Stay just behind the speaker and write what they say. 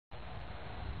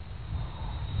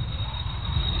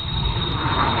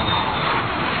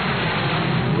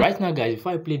right now, guys,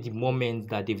 before I play the moment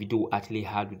that Davido actually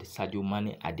had with Sadio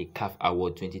Mane at the CAF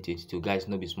Award 2022, guys,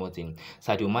 no be small thing.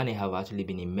 Sadio Mane have actually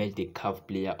been emerged the CAF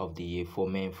Player of the Year for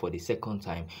men for the second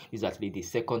time. This is actually the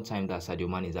second time that Sadio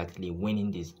Mane is actually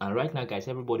winning this. And right now, guys,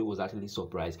 everybody was actually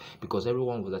surprised because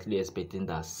everyone was actually expecting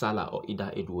that Salah or either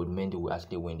Edward Mendy will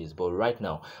actually win this. But right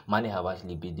now, Mane have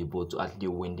actually beat the boat to actually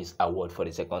win this award for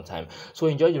the second time. So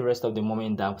enjoy the rest of the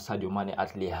moment that Sadio Mane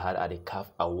actually had at the CAF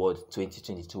Award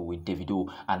 2022 with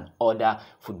Davido and other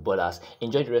footballers.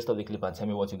 Enjoy the rest of the clip and tell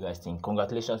me what you guys think.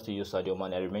 Congratulations to you, Sadio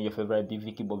Mane. I remain your favorite big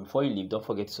Vicky, but before you leave, don't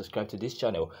forget to subscribe to this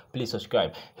channel. Please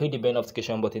subscribe, hit the bell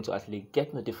notification button to actually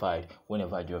get notified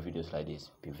whenever I do videos like this.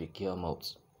 Big Vicky, I'm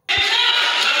out.